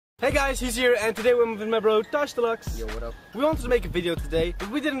Hey guys, he's here, and today we're with my bro Tosh Deluxe. Yo, what up? We wanted to make a video today, but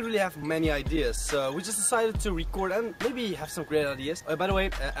we didn't really have many ideas, so we just decided to record and maybe have some great ideas. Oh, by the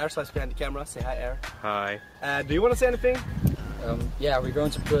way, Airswipe's behind the camera. Say hi, Air. Hi. Do you want to say anything? Yeah, we're going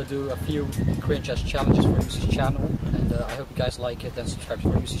to do a few cringe-ass challenges for RedHuseey's channel, and I hope you guys like it and subscribe to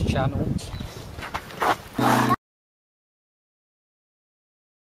RedHuseey's channel.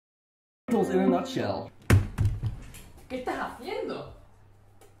 In a nutshell. ¿Qué estás haciendo?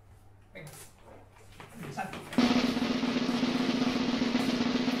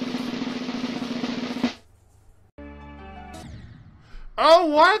 Oh,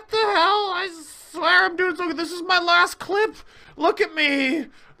 what the hell? I swear I'm doing so good. This is my last clip. Look at me.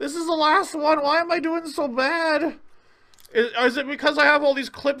 This is the last one. Why am I doing so bad? Is it because I have all these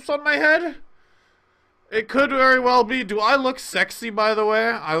clips on my head? It could very well be. Do I look sexy, by the way?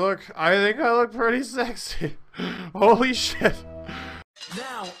 I think I look pretty sexy. Holy shit.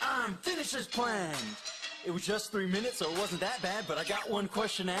 Now I'm finished as planned. It was just 3 minutes, so it wasn't that bad, but I got one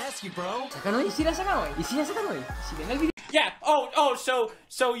question to ask you, bro. Yeah.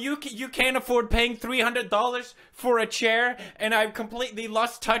 So you can't afford paying $300 for a chair, and I've completely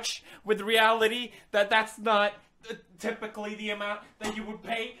lost touch with reality that that's not typically the amount that you would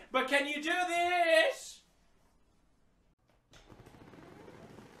pay. But can you do this?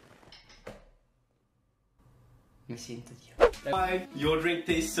 Me siento Dios. Why your drink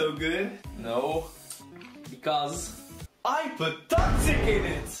tastes so good? No, because I put toxic in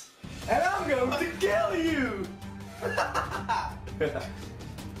it, and I'm going to kill you.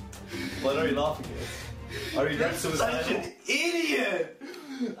 What are you laughing at? Are you that suicidal? Such an idiot!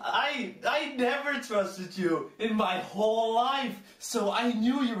 I never trusted you in my whole life, so I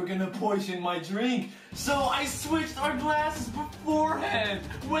knew you were gonna poison my drink. So I switched our glasses beforehand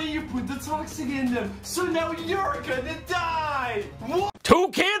when you put the toxic in them. So now you're gonna die. What? 2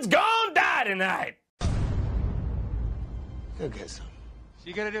 kids gonna die tonight. Go get some.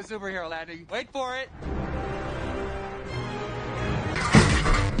 You're gonna do a superhero landing. Wait for it.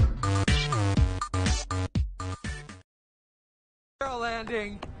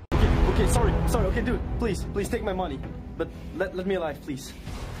 Landing. Okay, sorry, okay, dude, please take my money, but let me alive, please.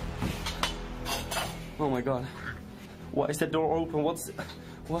 Oh my god, why is that door open? What?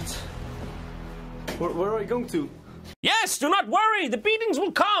 Where are we going to? Yes, do not worry. The beatings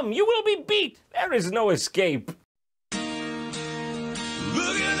will come. You will be beat. There is no escape.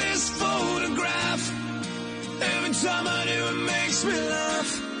 Look at this photograph. Every time I do it makes me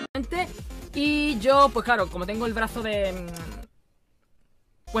laugh. Y yo, pues claro, como tengo el brazo de...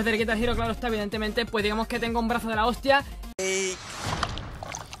 Pues de Guitar Hero, claro está, evidentemente, pues digamos que tengo un brazo de la hostia.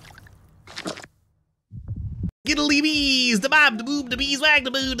 Giddly bees, the bob, the boob, the beeswag, the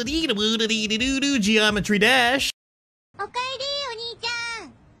boo, the dee, the woo, the dee, the doo, doo, geometry dash. おかえりお兄ちゃ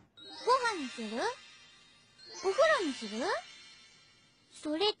ん。ご飯にする？お風呂にする？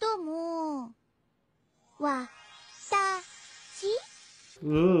それともわたし？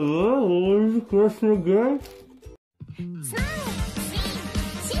 What is the question again?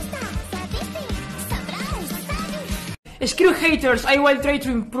 Screw haters, I will try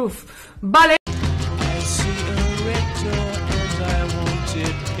to improve. Vale. I see a red door and I want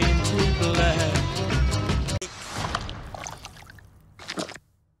it into black.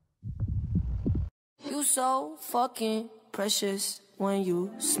 You so fucking precious when you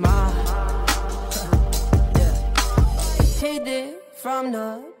smile. Yeah. Hit it from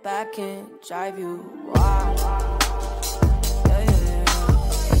the back and drive you wild. Yeah, yeah,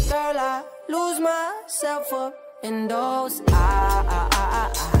 yeah. Girl, I lose myself up in those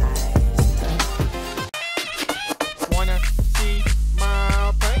eyes. Wanna see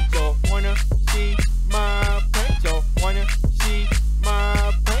my pecho? Wanna see my pecho? Wanna see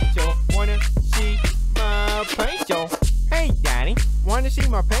my pecho? Wanna see my pecho? Hey, Daddy, wanna see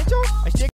my pecho? I stick